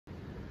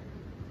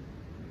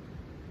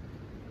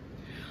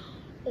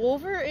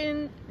Over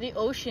in the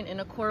Ocean in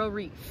a Coral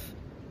Reef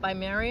by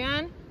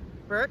Marianne,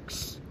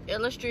 Berkes,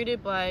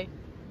 illustrated by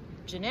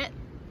Jeanette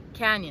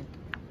Canyon.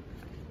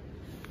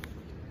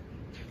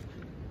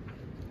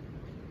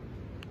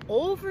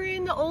 Over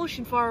in the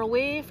ocean far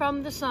away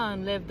from the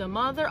sun lived a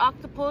mother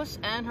octopus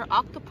and her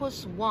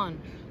octopus one.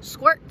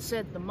 Squirt,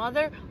 said the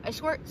mother, I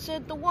squirt,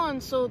 said the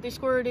one, so they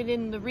squirted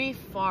in the reef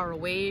far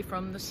away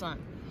from the sun.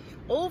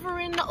 Over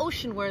in the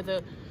ocean where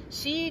the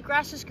sea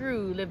grasses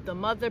grew lived the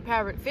mother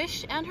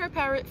parrotfish and her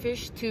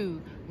parrotfish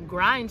too.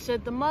 Grind,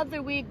 said the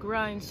mother, we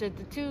grind, said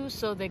the two,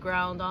 so they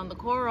ground on the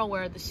coral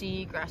where the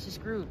sea grasses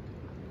grew.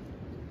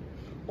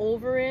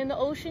 Over in the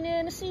ocean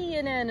in a sea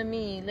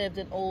anemone lived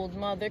an old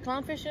mother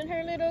clownfish and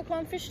her little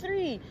clownfish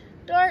three.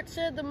 Dart,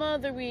 said the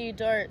mother, we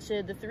dart,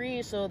 said the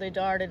three, so they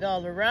darted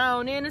all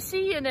around in a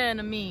sea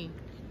anemone.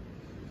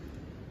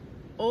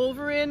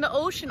 Over in the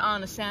ocean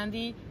on a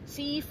sandy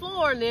sea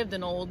floor lived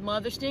an old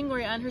mother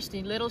stingray and her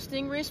little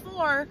stingrays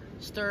four.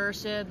 Stir,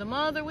 said the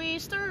mother, we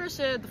stir,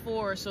 said the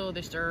four, so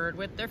they stirred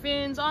with their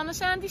fins on the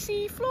sandy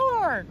sea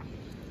floor.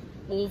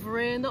 Over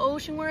in the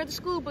ocean where the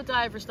scuba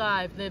divers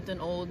dive lived an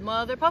old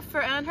mother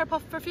puffer and her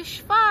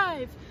pufferfish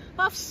five.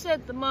 Puff,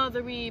 said the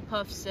mother, we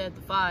puff, said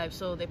the five,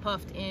 so they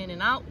puffed in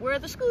and out where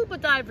the scuba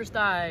divers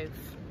dive.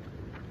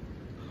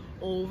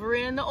 Over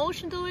in the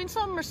ocean doing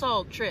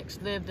somersault tricks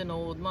lived an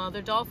old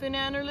mother dolphin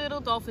and her little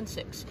dolphin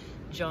six.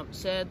 Jump,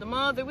 said the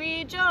mother,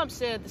 we jump,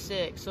 said the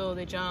six, so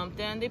they jumped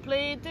and they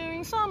played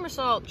doing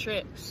somersault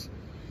tricks.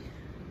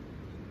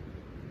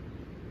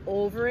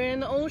 Over in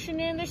the ocean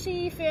in their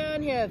sea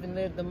fan heaven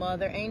lived the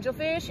mother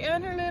angelfish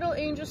and her little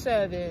angel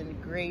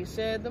seven. Gray,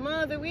 said the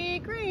mother, we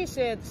gray,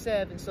 said the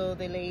seven, so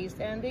they lazed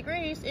and they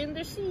grazed in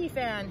their sea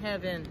fan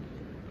heaven.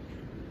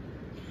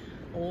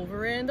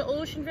 Over in the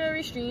ocean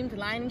very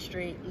streamlined and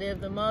straight lived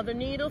the mother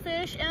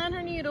needlefish and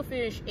her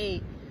needlefish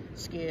eight.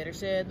 Skitter,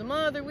 said the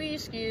mother, we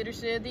skitter,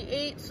 said the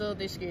eight, so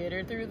they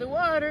skittered through the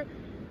water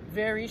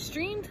very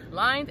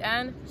streamlined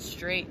and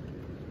straight.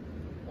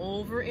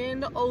 Over in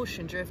the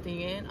ocean,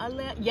 drifting in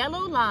a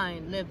yellow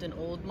line, lived an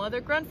old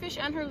mother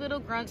gruntfish and her little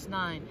grunts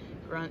nine.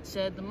 Grunt,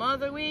 said the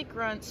mother, we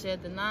grunt,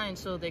 said the nine,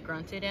 so they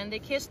grunted and they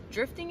kissed,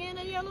 drifting in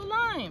a yellow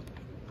line.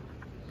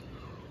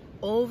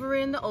 Over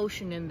in the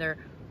ocean in their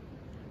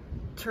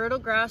turtle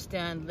grass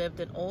den lived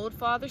an old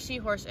father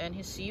seahorse and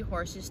his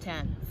seahorses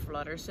 10.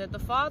 Flutter, said the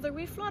father,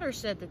 we flutter,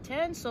 said the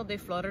 10, so they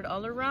fluttered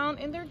all around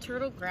in their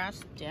turtle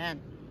grass den.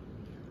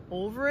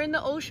 Over in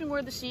the ocean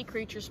where the sea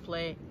creatures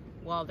play,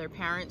 while their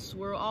parents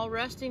were all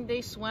resting,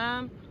 they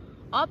swam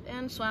up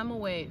and swam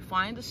away.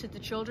 Find the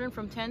children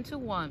from 10 to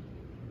 1.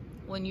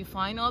 When you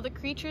find all the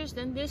creatures,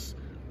 then this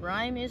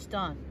rhyme is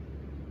done.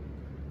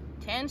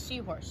 10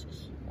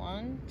 seahorses.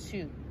 1,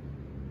 2,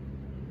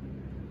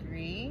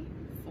 3,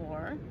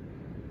 4,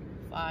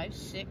 5,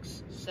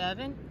 6,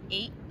 7,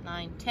 8,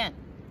 9, 10.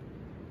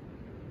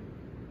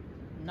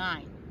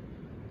 9.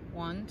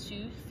 1,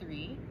 2,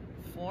 3,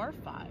 4,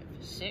 5,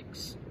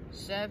 6,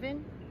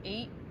 7,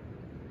 8,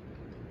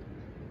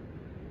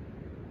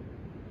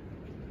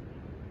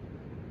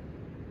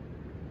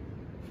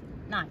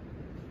 9.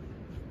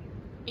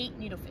 8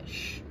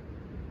 needlefish.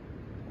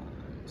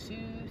 1, 2,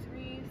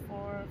 3,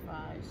 4,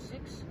 5,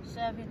 6,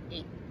 7,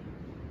 8.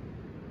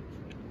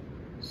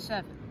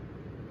 7.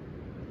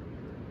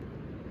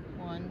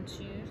 1,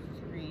 2,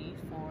 3,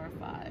 4,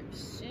 5,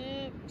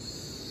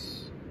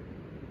 6.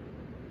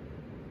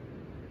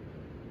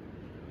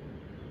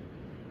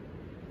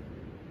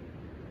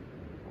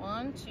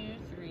 1, 2,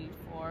 3,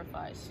 4,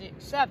 5,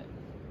 6, 7.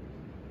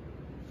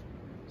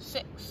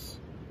 6.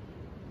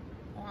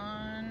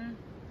 1,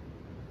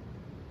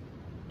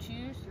 2,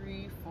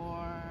 3,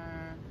 4,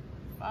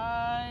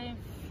 5.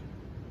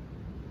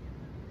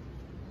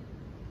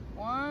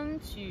 1,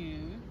 2,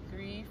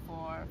 3,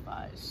 4,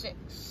 5,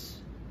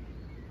 6.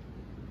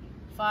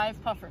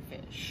 5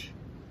 pufferfish.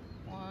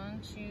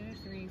 1, 2,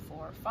 3,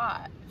 4,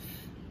 5.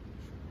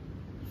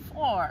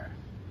 4.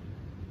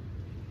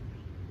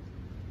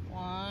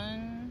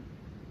 1,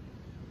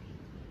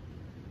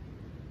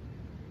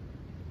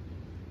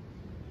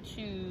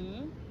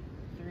 2,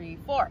 3,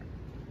 4.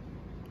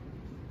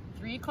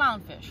 3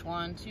 clownfish.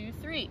 1, 2,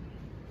 3.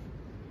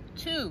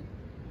 2.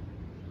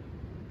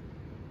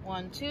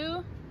 1,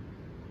 2.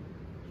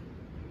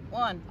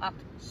 1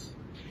 octopus.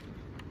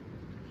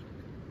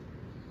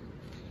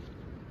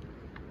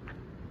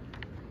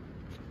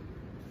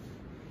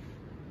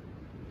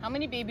 How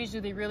many babies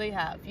do they really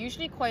have?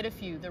 Usually quite a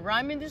few. The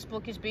rhyme in this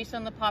book is based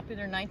on the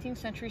popular 19th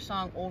century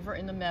song Over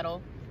in the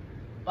Meadow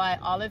by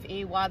Olive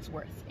A.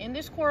 Wadsworth. In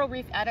this coral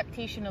reef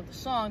adaptation of the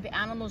song, the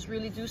animals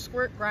really do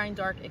squirt, grind,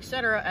 dart,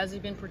 etc. as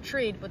they've been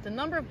portrayed, but the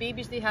number of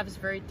babies they have is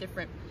very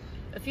different.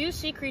 A few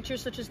sea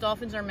creatures such as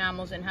dolphins are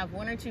mammals and have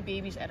 1 or 2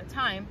 babies at a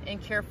time and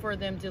care for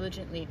them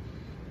diligently.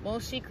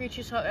 Most sea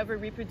creatures, however,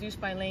 reproduce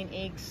by laying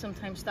eggs,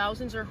 sometimes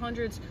thousands or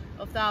hundreds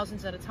of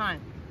thousands at a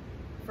time.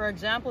 For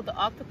example, the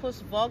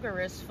octopus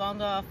vulgaris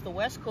found off the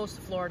west coast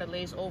of Florida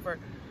lays over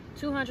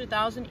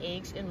 200,000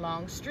 eggs in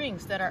long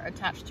strings that are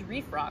attached to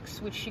reef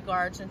rocks, which she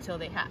guards until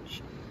they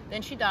hatch.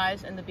 Then she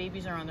dies and the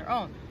babies are on their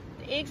own.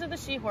 The eggs of the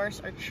seahorse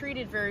are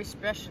treated very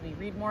specially.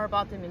 Read more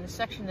about them in the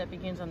section that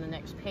begins on the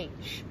next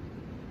page.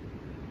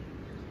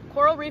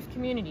 Coral reef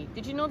community.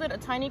 Did you know that a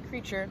tiny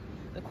creature,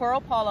 the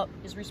coral polyp,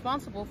 is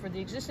responsible for the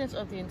existence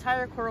of the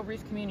entire coral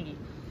reef community?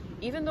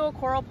 Even though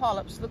coral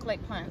polyps look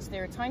like plants, they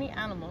are tiny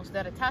animals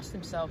that attach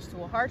themselves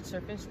to a hard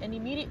surface and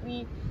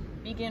immediately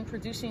begin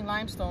producing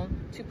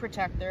limestone to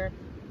protect their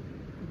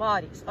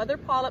bodies. Other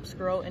polyps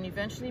grow and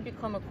eventually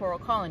become a coral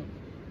colony,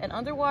 an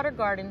underwater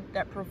garden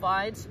that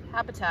provides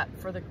habitat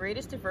for the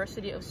greatest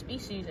diversity of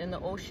species in the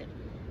ocean.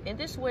 In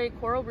this way,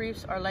 coral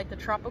reefs are like the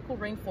tropical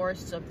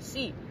rainforests of the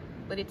sea,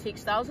 but it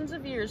takes thousands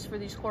of years for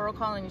these coral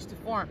colonies to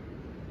form.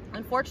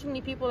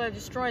 Unfortunately, people are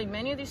destroying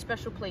many of these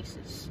special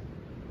places.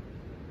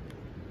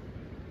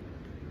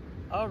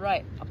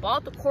 Alright,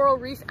 about the coral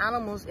reef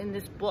animals in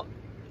this book.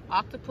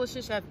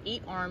 Octopuses have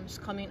 8 arms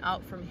coming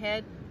out from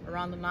head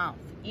around the mouth.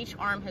 Each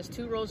arm has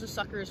 2 rows of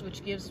suckers,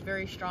 which gives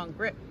very strong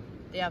grip.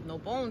 They have no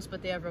bones,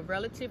 but they have a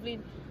relatively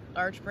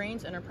large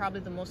brains and are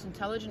probably the most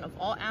intelligent of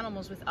all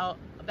animals without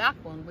a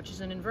backbone, which is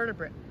an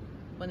invertebrate.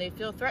 When they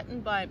feel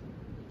threatened by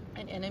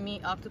an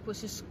enemy,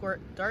 octopuses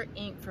squirt dark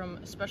ink from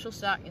a special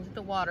sac into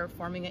the water,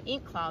 forming an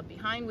ink cloud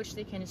behind which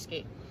they can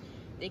escape.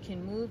 They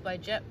can move by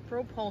jet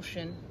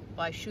propulsion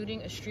by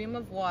shooting a stream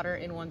of water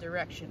in one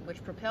direction,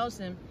 which propels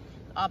them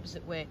the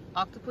opposite way.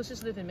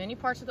 Octopuses live in many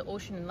parts of the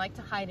ocean and like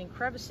to hide in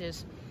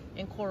crevices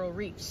in coral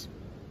reefs.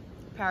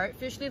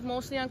 Parrotfish live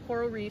mostly on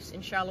coral reefs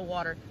in shallow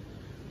water.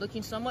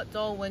 Looking somewhat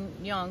dull when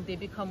young, they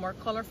become more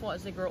colorful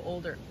as they grow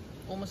older,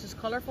 almost as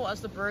colorful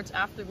as the birds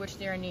after which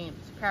they are named.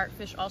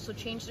 Parrotfish also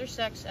change their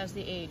sex as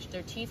they age.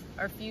 Their teeth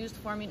are fused,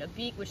 forming a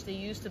beak which they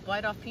use to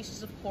bite off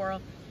pieces of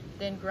coral,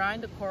 then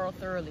grind the coral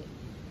thoroughly.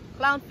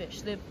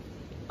 Clownfish live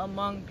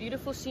among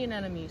beautiful sea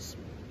anemones.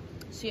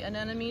 Sea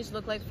anemones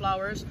look like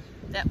flowers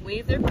that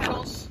wave their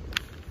petals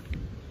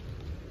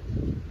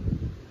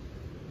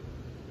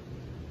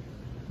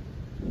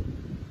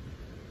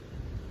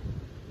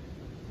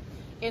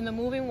in the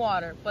moving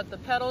water, but the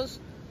petals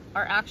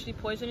are actually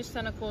poisonous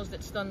tentacles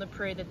that stun the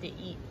prey that they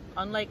eat.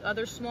 Unlike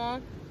other small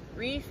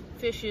reef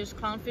fishes,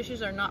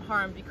 clownfishes are not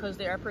harmed because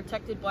they are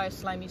protected by a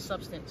slimy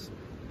substance.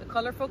 The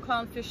colorful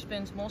clownfish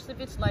spends most of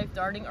its life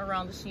darting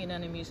around the sea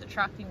anemones,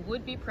 attracting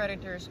would-be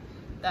predators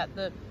that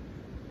the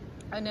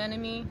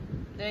anemone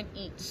then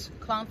eats.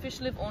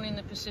 Clownfish live only in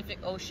the Pacific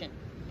Ocean.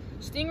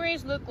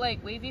 Stingrays look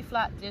like wavy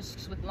flat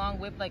discs with long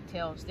whip-like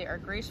tails. They are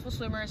graceful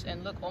swimmers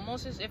and look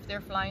almost as if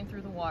they're flying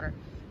through the water.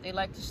 They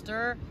like to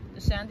stir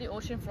the sandy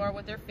ocean floor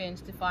with their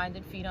fins to find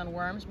and feed on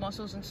worms,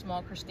 mussels, and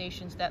small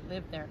crustaceans that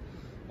live there.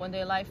 When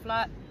they lie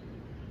flat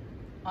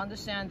on the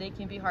sand, they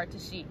can be hard to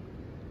see.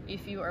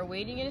 If you are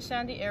wading in a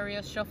sandy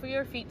area, shuffle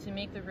your feet to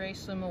make the ray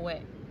swim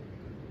away.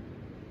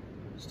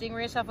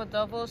 Stingrays have a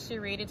double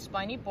serrated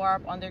spiny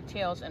barb on their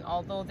tails, and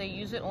although they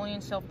use it only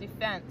in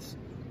self-defense,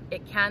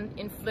 it can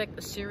inflict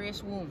a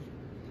serious wound.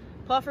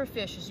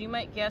 Pufferfish, as you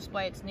might guess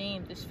by its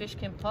name, this fish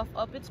can puff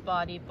up its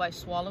body by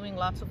swallowing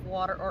lots of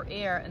water or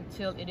air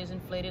until it is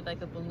inflated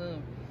like a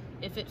balloon.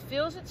 If it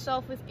fills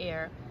itself with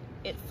air,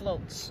 it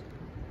floats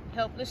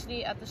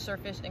helplessly at the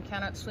surface and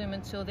cannot swim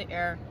until the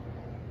air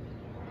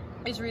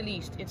is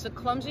released. It's a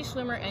clumsy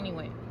swimmer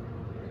anyway.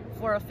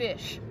 For a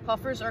fish,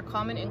 puffers are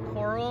common in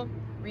coral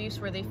reefs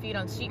where they feed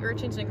on sea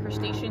urchins and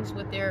crustaceans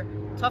with their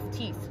tough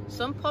teeth.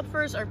 Some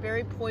puffers are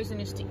very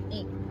poisonous to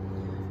eat.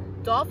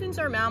 Dolphins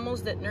are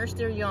mammals that nurse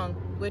their young,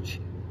 which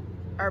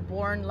are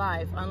born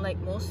live, unlike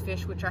most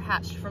fish which are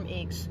hatched from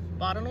eggs.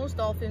 Bottlenose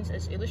dolphins,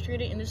 as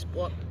illustrated in this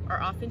book, are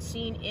often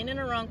seen in and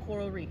around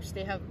coral reefs.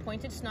 They have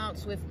pointed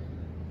snouts with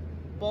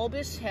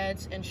bulbous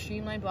heads and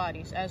streamlined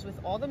bodies. As with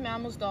all the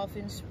mammals,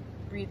 dolphins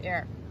breathe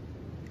air.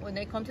 When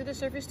they come to the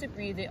surface to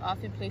breathe, they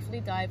often playfully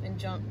dive and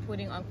jump,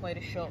 putting on quite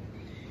a show.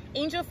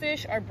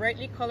 Angelfish are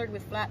brightly colored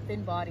with flat,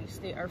 thin bodies.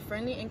 They are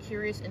friendly and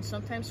curious and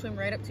sometimes swim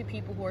right up to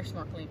people who are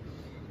snorkeling.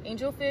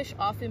 Angelfish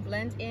often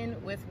blend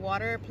in with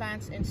water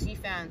plants and sea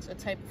fans, a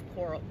type of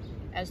coral,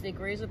 as they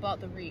graze about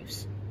the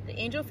reefs. The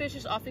angelfish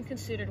is often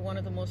considered one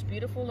of the most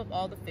beautiful of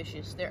all the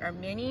fishes. There are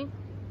many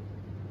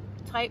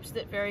types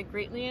that vary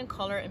greatly in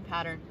color and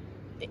pattern.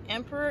 The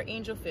emperor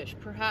angelfish,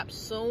 perhaps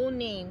so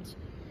named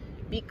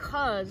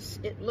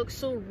because it looks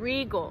so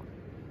regal,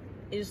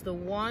 is the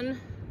one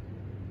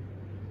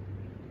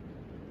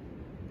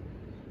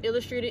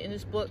illustrated in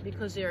this book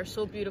because they are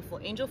so beautiful.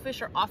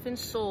 Angelfish are often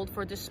sold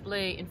for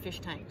display in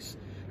fish tanks.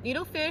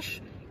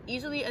 Needlefish,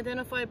 easily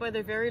identified by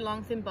their very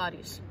long, thin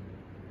bodies.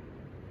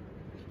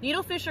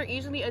 Needlefish are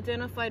easily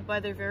identified by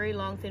their very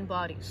long, thin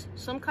bodies.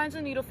 Some kinds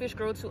of needlefish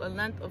grow to a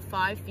length of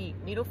 5 feet.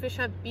 Needlefish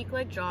have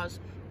beak-like jaws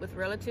with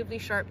relatively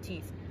sharp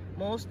teeth.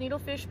 Most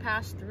needlefish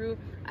pass through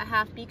a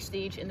half-beak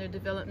stage in their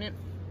development,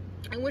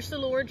 in which the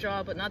lower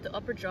jaw, but not the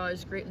upper jaw,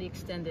 is greatly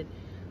extended.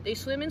 They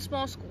swim in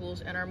small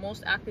schools and are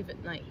most active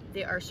at night.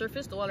 They are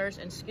surface dwellers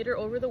and skitter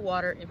over the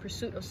water in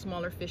pursuit of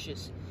smaller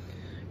fishes.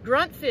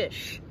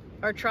 Gruntfish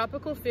are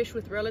tropical fish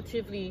with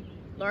relatively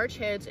large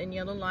heads and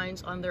yellow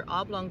lines on their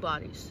oblong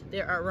bodies.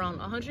 There are around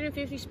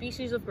 150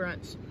 species of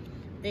grunts.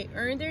 They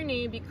earn their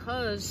name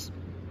because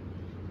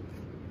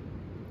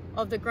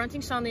of the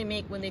grunting sound they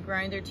make when they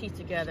grind their teeth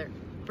together.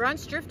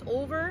 Grunts drift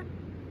over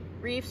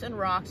reefs and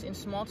rocks in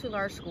small to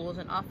large schools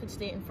and often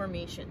stay in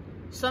formation.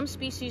 Some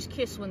species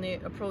kiss when they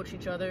approach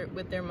each other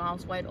with their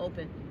mouths wide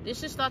open.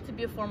 This is thought to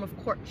be a form of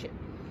courtship.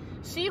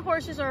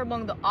 Seahorses are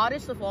among the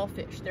oddest of all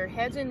fish. Their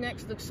heads and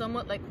necks look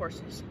somewhat like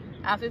horses.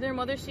 After their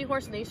mother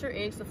seahorse lays her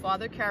eggs, the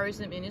father carries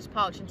them in his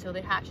pouch until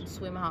they hatch and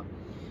swim out.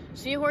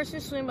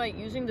 Seahorses swim by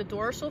using the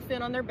dorsal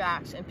fin on their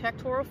backs and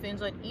pectoral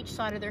fins on each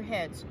side of their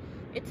heads.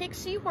 It takes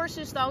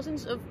seahorses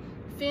thousands of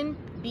fin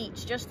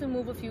beats just to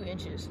move a few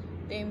inches.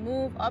 They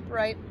move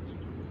upright,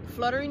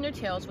 fluttering their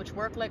tails, which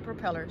work like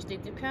propellers. They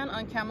depend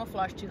on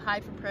camouflage to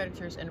hide from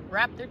predators and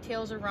wrap their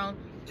tails around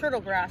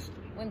turtle grass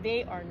when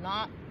they are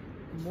not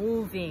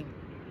moving.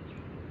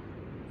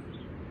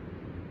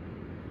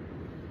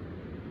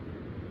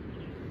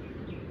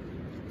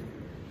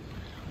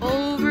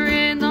 Over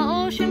in the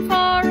ocean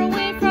far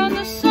away from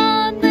the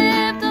sun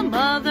lived a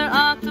mother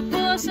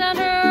octopus and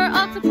her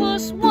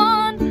octopus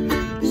one.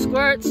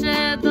 Squirt,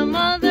 said the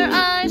mother,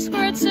 I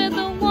squirt, said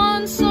the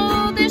one.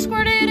 So they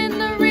squirted in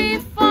the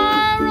reef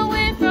far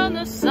away from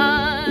the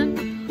sun.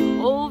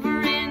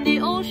 Over in the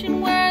ocean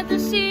where the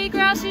sea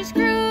grasses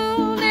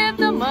grew lived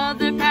the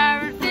mother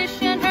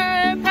parrotfish and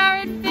her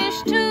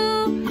parrotfish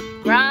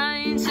too.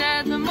 Grind,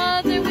 said the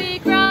mother, we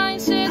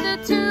grind, said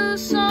the two.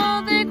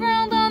 So they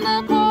ground on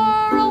the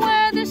coral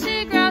where the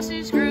sea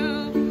grasses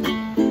grew.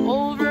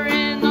 Over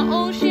in the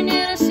ocean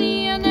in a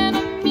sea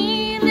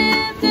anemone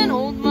lived an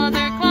old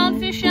mother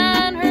clownfish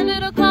and her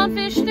little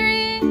clownfish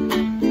three.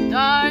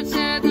 Dart,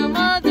 said the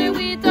mother,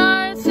 we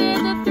dart, said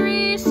the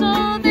three.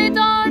 So they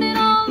darted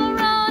all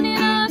around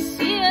in a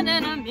sea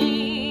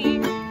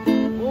anemone.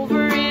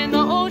 Over in the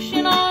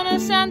ocean on a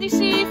sandy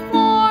sea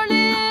floor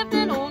lived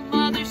an old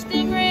mother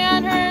stingray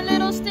and her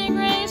little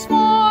stingrays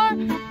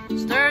four.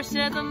 Stir,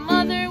 said the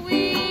mother,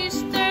 we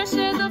stir,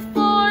 said the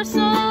four.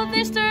 So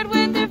they stirred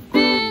with their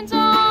fins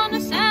on a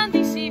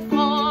sandy sea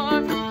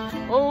floor.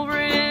 Over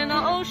in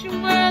the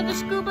ocean where the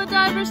scuba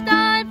divers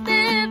dive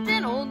lived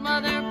an old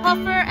mother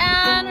puffer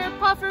and her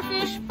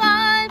pufferfish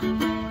five.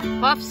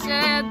 Puff,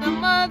 said the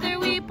mother,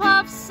 we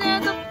puff,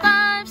 said the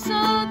five.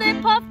 So they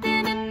puffed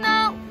in and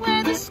out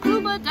where the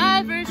scuba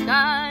divers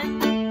dive.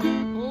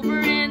 Over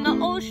in the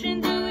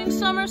ocean doing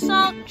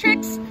somersault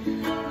tricks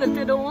lived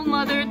an old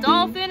mother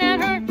dolphin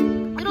and her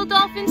little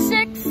dolphin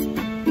six.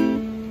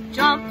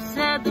 Jump,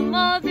 said the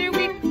mother,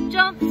 we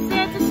jump,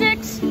 said the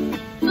six.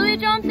 So they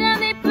jumped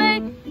and they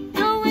played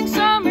doing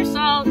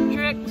somersault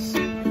tricks.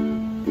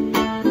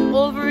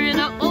 Over in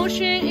the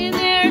ocean in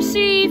their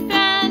sea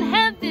fan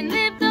heaven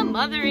lived a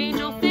mother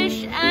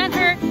angelfish and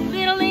her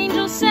little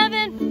angel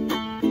seven.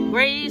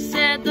 Grace,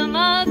 said the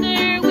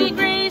mother, we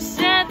grace,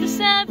 said the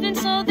seven.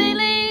 So they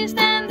lazed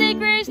and they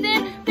grazed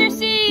in their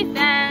sea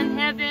fan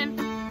heaven.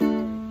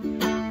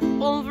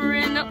 Over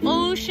in the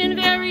ocean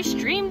very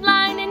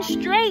streamlined and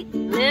straight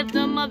lived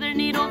a mother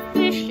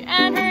needlefish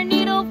and her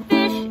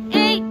needlefish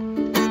eight.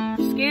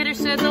 Skitter,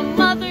 said the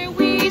mother,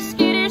 we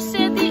skitter,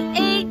 said the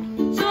eight.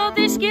 So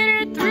they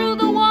skittered through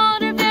the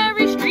water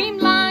very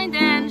streamlined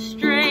and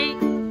straight.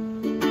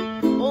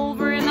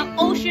 Over in the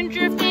ocean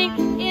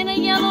drifting in a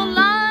yellow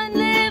line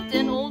lived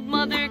an old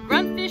mother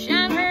gruntfish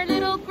and her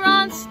little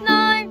grunts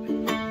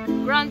nine.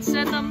 Grunt,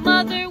 said the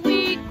mother,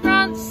 we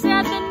grunt,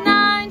 said the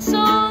nine.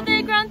 So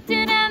they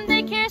grunted and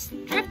they kissed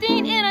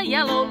drifting in a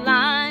yellow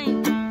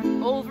line.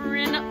 Over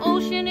in the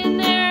ocean in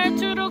their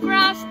turtle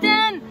grass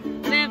den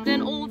lived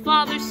an old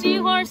father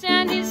seahorse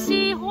and his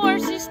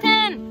seahorses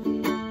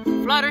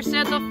 10. Flutter,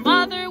 said the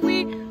father,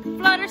 we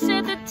flutter,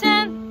 said the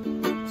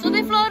 10. So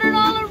they floated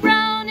all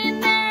around in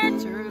their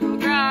turtle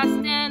grass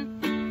den.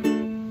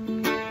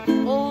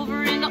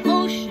 Over in the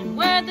ocean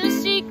where the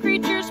sea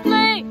creatures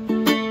play,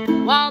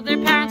 while their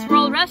parents were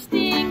all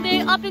resting,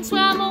 they up and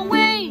swam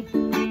away.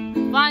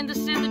 Find us,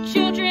 said the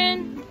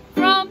children,